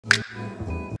Good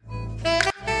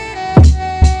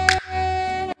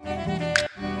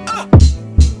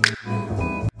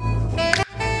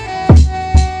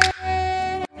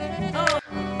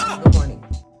morning.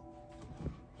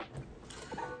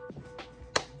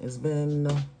 It's been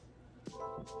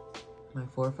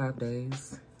like 4 or 5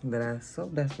 days that I so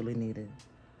desperately needed.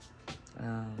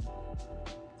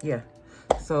 Yeah,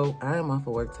 so I am off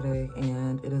of work today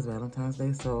and it is Valentine's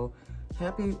Day. So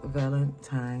happy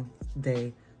Valentine's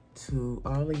Day to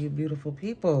all of you beautiful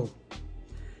people.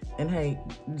 And hey,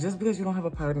 just because you don't have a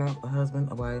partner, a husband,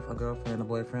 a wife, a girlfriend, a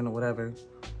boyfriend, or whatever,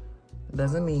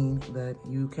 doesn't mean that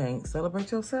you can't celebrate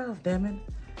yourself, damn it.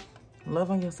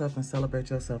 Love on yourself and celebrate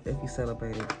yourself if you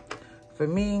celebrate it. For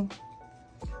me,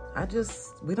 I've never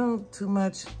too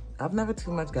much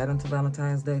got into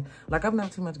Valentine's Day. Like, I've never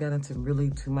too much got into really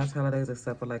too much holidays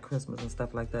except for like Christmas and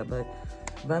stuff like that. But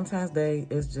Valentine's Day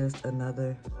is just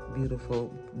another beautiful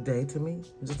day to me.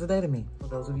 Just a day to me. For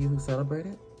those of you who celebrate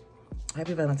it,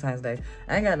 happy Valentine's Day.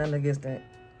 I ain't got nothing against it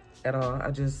at all.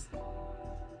 I'm just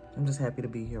happy to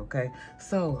be here, okay?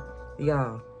 So,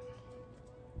 y'all,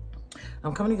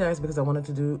 I'm coming to you guys because I wanted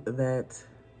to do that.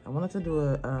 I wanted to do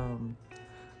an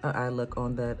eye look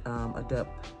on that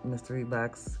Adept mystery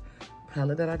box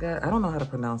palette that I got. I don't know how to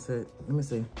pronounce it. Let me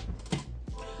see.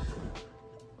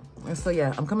 And so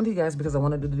yeah, I'm coming to you guys because I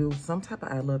wanted to do some type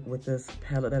of eye look with this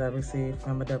palette that I received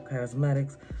from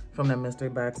Adeptcosmetics from that mystery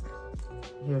box.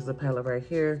 Here's the palette right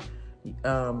here.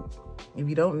 If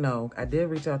you don't know, I did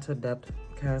reach out to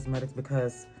Adeptcosmetics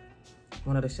because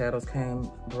one of the shadows came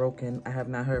broken. I have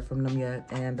not heard from them yet,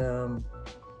 and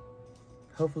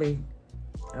hopefully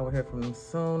I will hear from them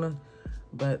soon.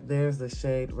 But there's the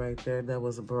shade right there that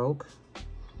was broke.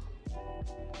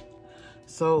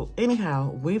 So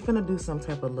anyhow, we finna do some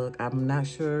type of look. I'm not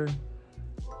sure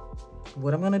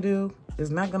what I'm gonna do.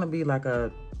 It's not gonna be like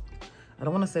I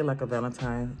don't wanna say like a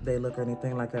Valentine's Day look or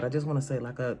anything like that. I just wanna say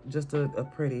like just a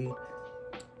pretty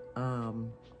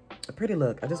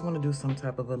look. I just wanna do some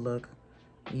type of a look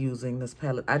using this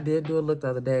palette. I did do a look the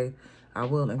other day. I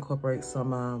will incorporate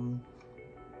some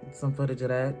footage of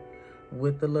that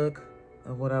with the look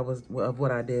of what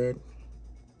I did.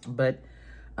 But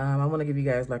I want to give you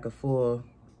guys like a full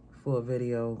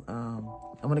video. I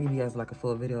want to give you guys like a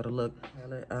full video to look.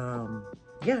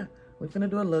 Yeah, we're gonna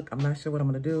do a look. I'm not sure what I'm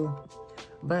gonna do,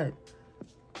 but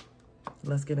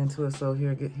let's get into it. So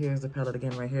here's the palette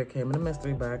again right here. It came in a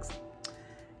mystery box,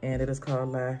 and it is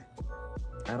called I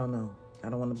don't know. I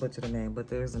don't want to butcher the name, but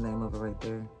there's the name of it right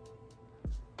there.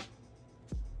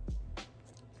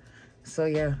 So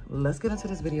yeah, let's get into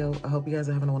this video. I hope you guys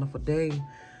are having a wonderful day.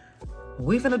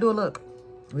 We finna do a look.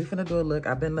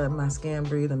 I've been letting my skin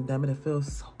breathe, and damn it, it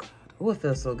feels so good. Oh, it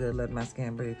feels so good letting my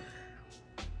skin breathe.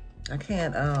 I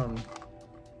can't, I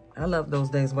love those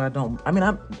days where I don't,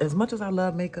 as much as I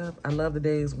love makeup, I love the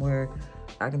days where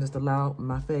I can just allow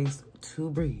my face to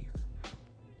breathe.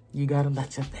 You gotta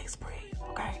let your face breathe,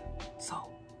 okay? So,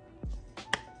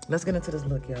 let's get into this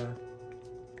look, y'all.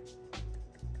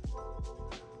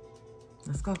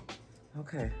 Let's go.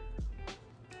 Okay.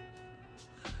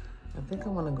 I think I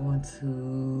want to go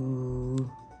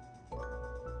into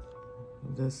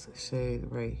this shade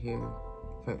right here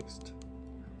first.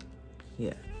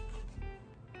 Yeah.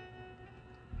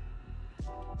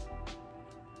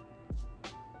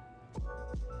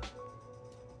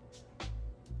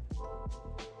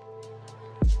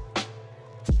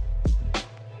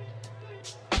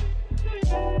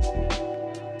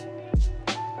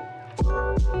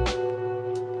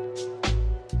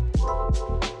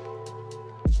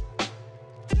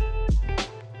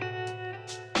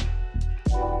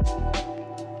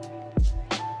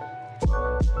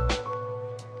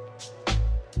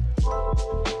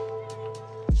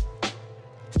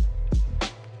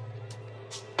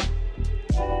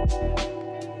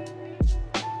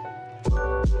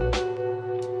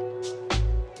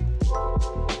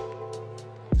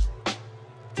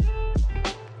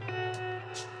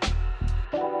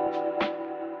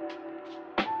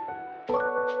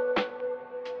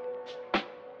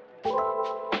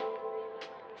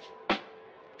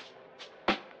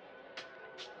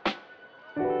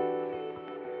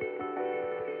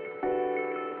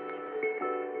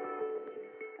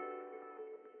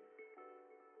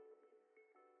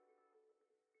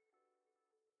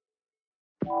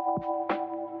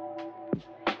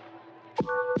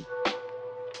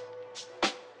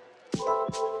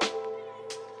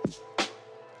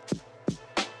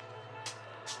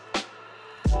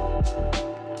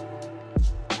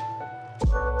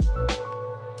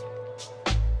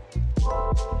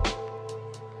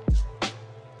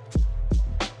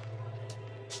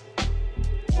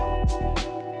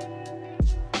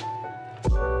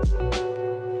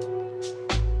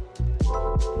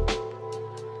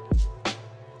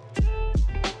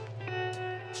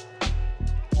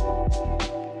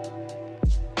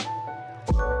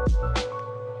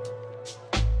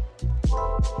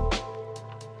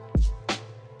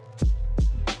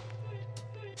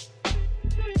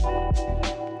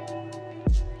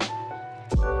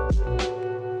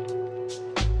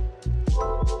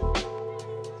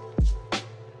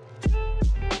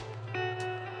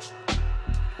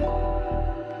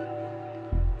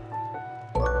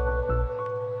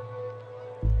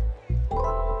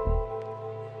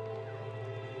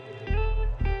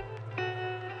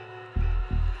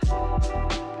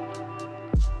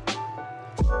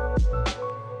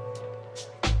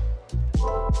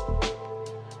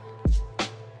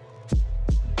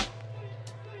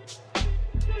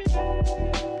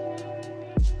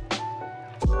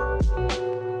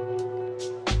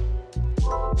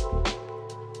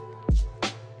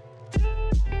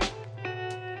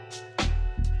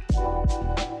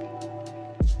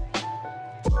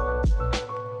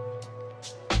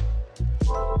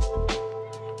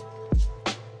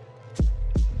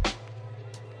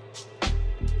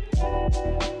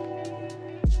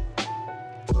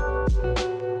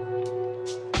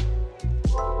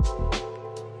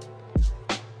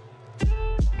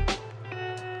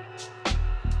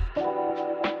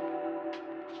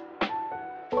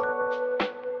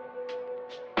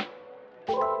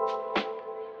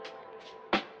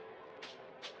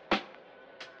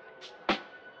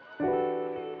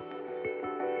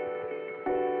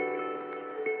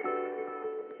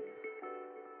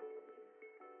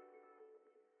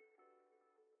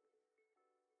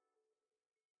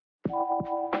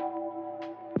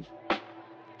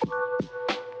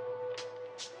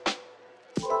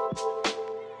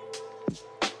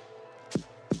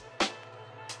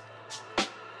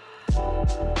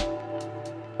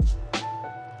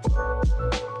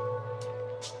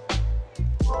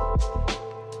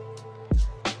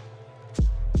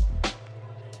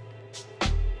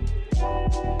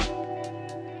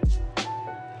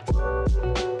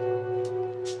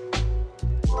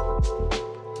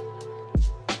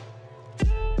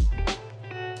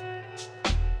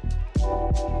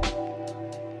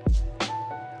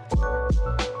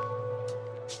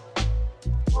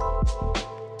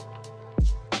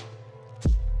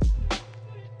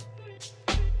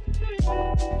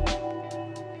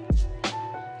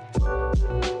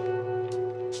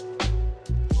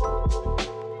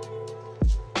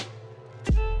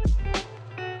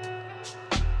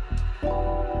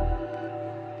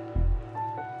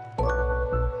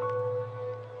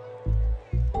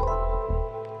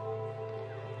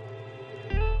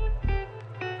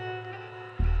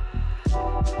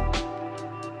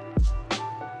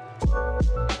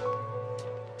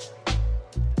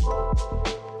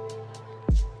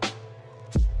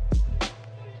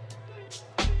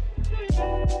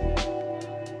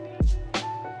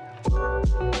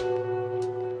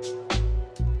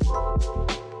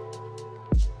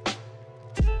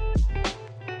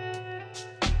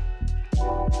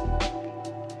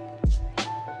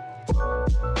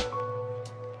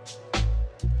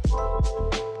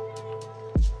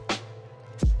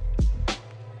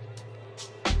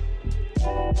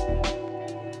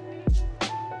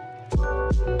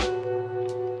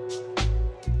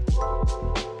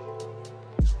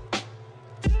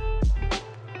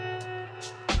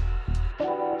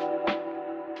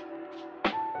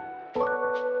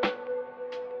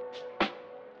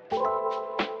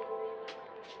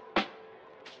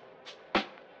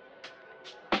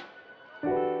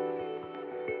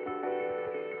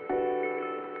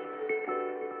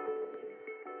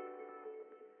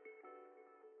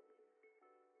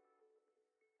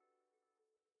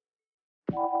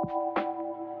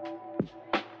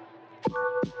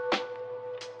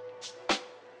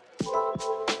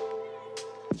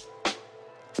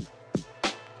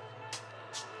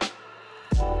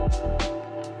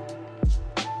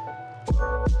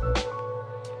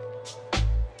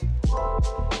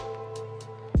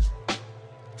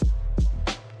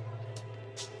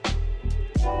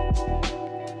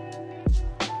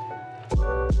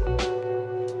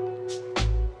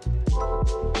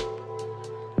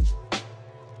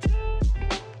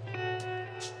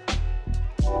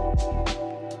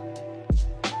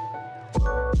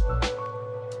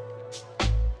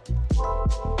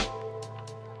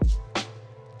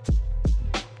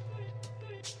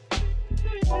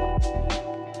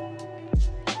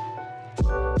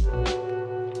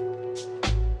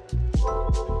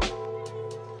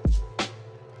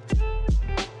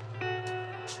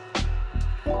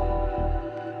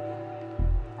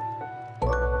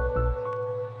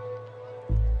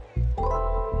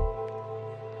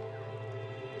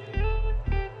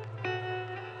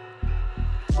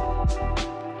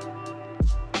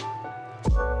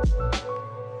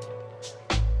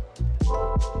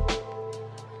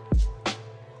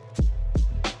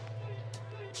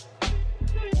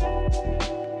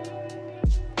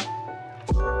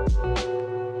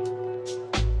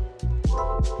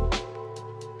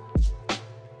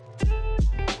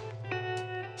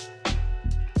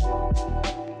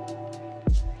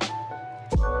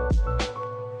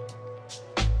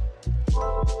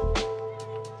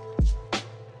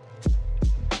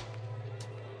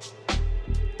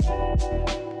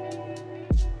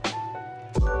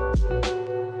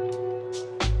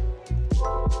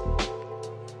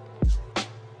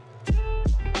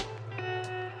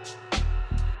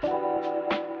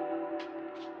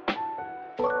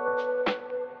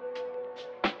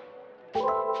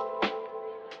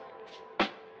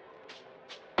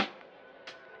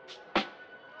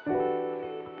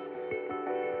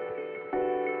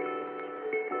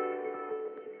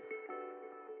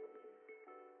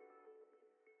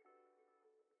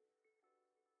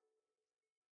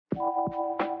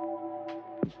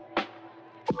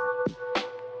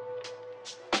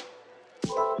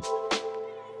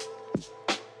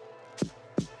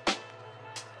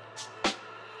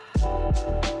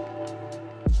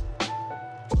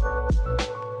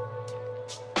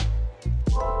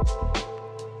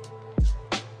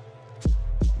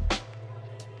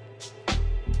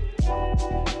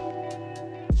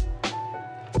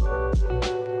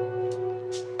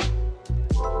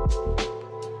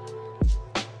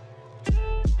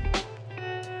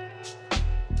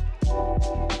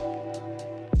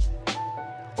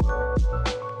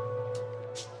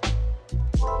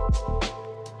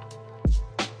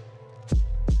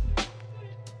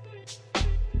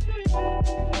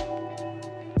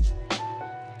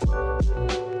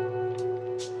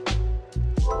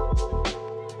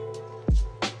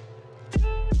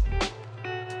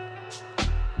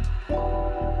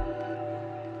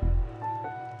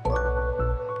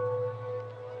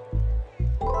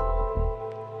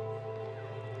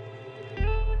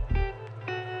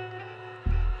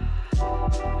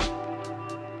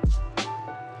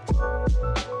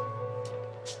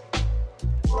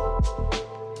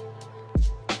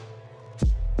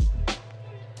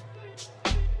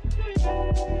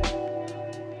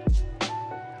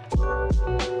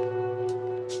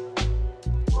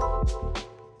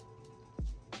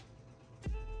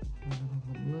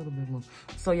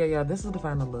 So yeah, this is the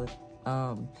final look.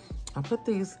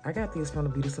 I got these from the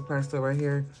beauty supply store right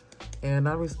here, and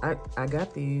I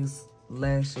got these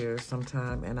last year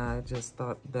sometime, and I just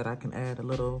thought that I can add a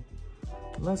little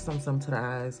something to the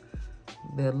eyes.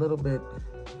 They're a little bit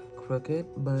crooked,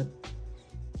 but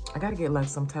I gotta get like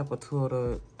some type of tool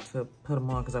to put them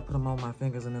on, because I put them on my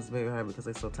fingers and it's very hard because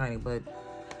they're so tiny. But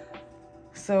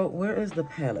so where is the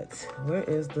palette? Where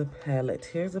is the palette?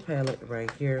 Here's the palette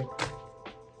right here.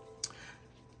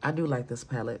 I do like this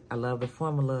palette. I love the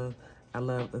formula. I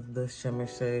love the shimmer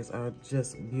shades are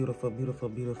just beautiful, beautiful,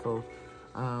 beautiful.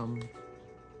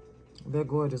 They're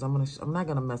gorgeous. I'm not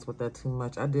gonna mess with that too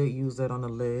much. I did use that on the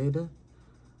lid,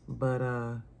 but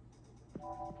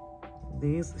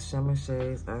these shimmer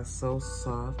shades are so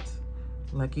soft.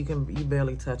 Like you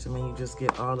barely touch them and you just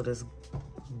get all of this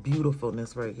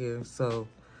beautifulness right here. So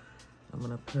I'm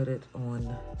gonna put it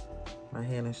on my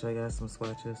hand and show you guys some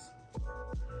swatches.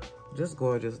 Just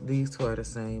gorgeous. These two are the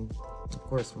same, of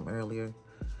course, from earlier.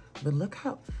 But look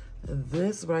how,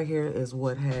 this right here is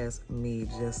what has me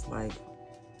just like,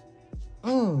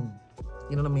 you know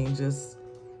what I mean? Just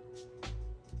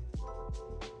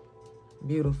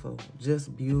beautiful,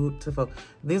 just beautiful.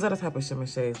 These are the type of shimmer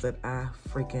shades that I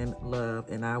freaking love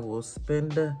and I will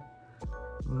spend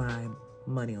my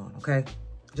money on, okay?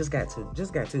 Just got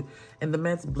to. And the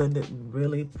mattes blended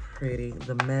really pretty.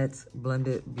 The mattes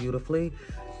blended beautifully.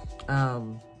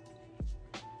 All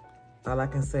I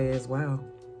can say is wow.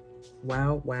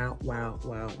 Wow, wow, wow,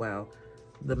 wow, wow.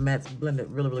 The mattes blended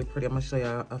really, really pretty. I'm gonna show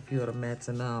y'all a few of the mattes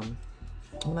and I'm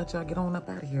gonna let y'all get on up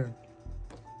out of here.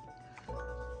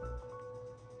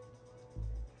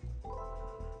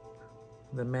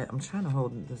 The matte, I'm trying to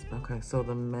hold this, okay, so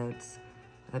the mattes,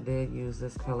 I did use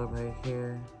this color right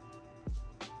here.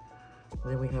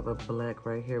 Then we have a black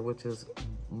right here, which is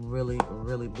really,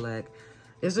 really black.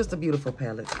 It's just a beautiful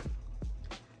palette.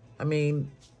 I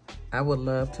mean, I would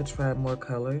love to try more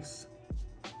colors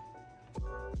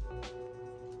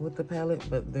with the palette,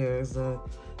 but there's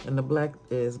and the black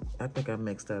is, I think I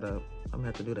mixed that up. I'm gonna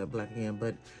have to do that black again,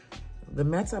 but the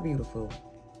mattes are beautiful.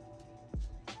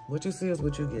 What you see is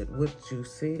what you get. What you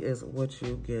see is what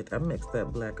you get. I mixed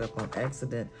that black up on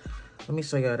accident. Let me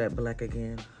show y'all that black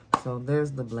again. So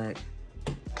there's the black.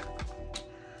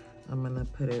 I'm gonna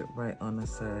put it right on the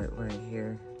side right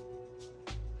here.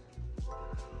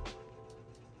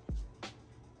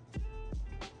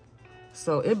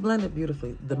 So it blended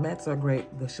beautifully. The mattes are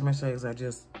great. The shimmer shades are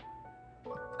just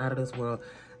out of this world.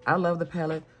 I love the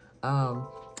palette.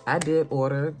 I did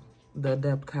order the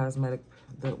Adeptcosmetics.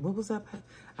 What was that?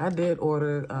 I did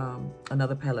order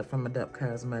another palette from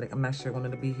Adeptcosmetics. I'm not sure when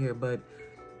it'll be here, but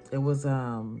it was,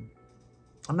 I'm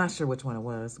not sure which one it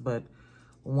was, but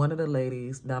one of the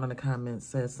ladies down in the comments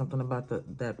said something about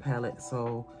that palette.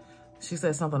 So she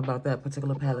said something about that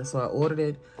particular palette. So I ordered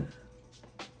it.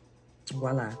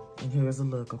 Voila. And here's the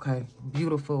look, okay?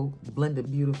 Beautiful,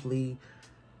 blended beautifully.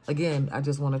 Again, I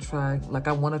just want to try, like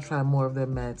I want to try more of their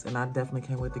mattes, and I definitely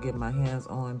can't wait to get my hands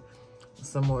on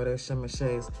some more of their shimmer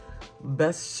shades.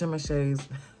 Best shimmer shades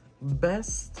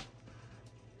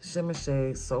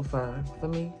so far for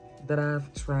me that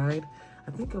I've tried.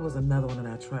 I think it was another one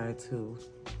that I tried too.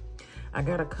 I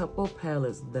got a couple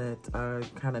palettes that are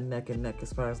kind of neck and neck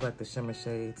as far as like the shimmer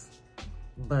shades.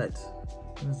 But,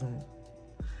 what is that?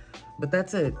 But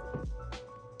that's it.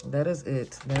 That is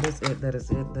it. That is it. That is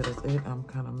it. That is it. I'm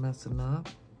kind of messing up.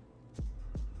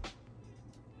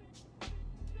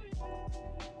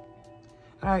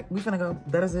 All right, we finna go.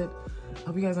 That is it.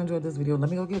 Hope you guys enjoyed this video. Let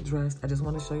me go get dressed. I just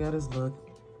want to show y'all this look.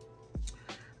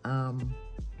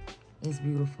 It's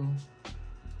beautiful.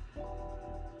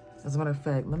 As a matter of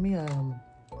fact, let me,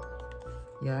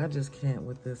 yeah, I just can't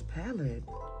with this palette.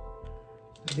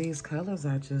 These colors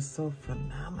are just so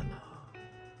phenomenal.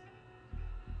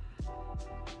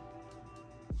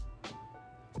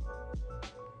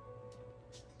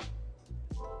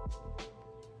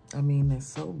 I mean, they're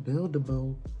so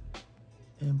buildable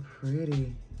and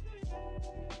pretty.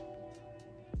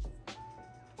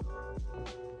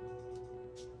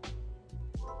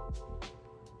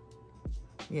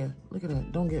 Yeah, look at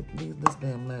that. Don't get this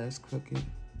damn lash crooked.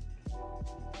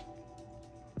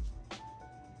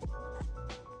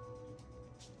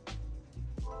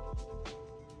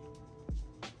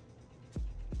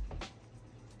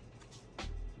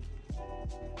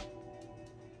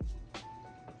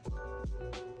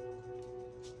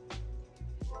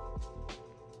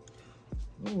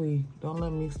 Ooh, don't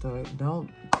let me start. Don't,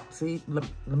 see, let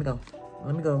me go.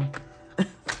 Let me go.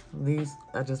 These,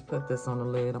 I just put this on the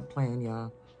lid. I'm playing,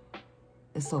 y'all.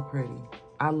 It's so pretty.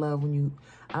 I love when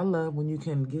you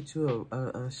can get you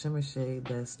a shimmer shade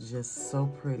that's just so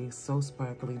pretty, so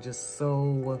sparkly, just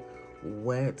so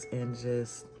wet, and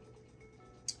just,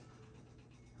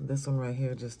 this one right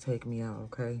here just take me out,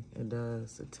 okay? It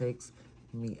does. It takes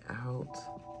me out.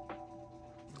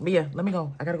 But yeah, let me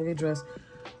go. I gotta go get dressed.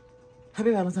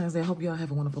 Happy Valentine's Day. I hope y'all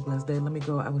have a wonderful, blessed day. Let me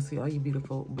go. I will see all you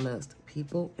beautiful, blessed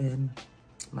people in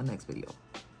my next video.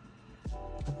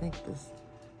 I think this,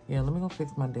 yeah, let me go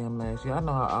fix my damn lash. Y'all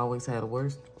know I always had the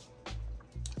worst.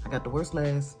 I got the worst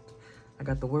lash. I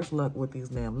got the worst luck with these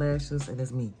damn lashes, and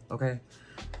it's me, okay?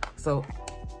 So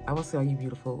I will see all you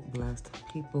beautiful, blessed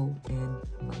people in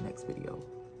my next video.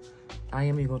 I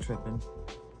am Ego Tripping.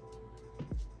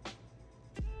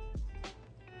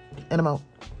 And I'm out.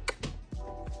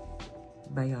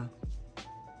 Bye, y'all.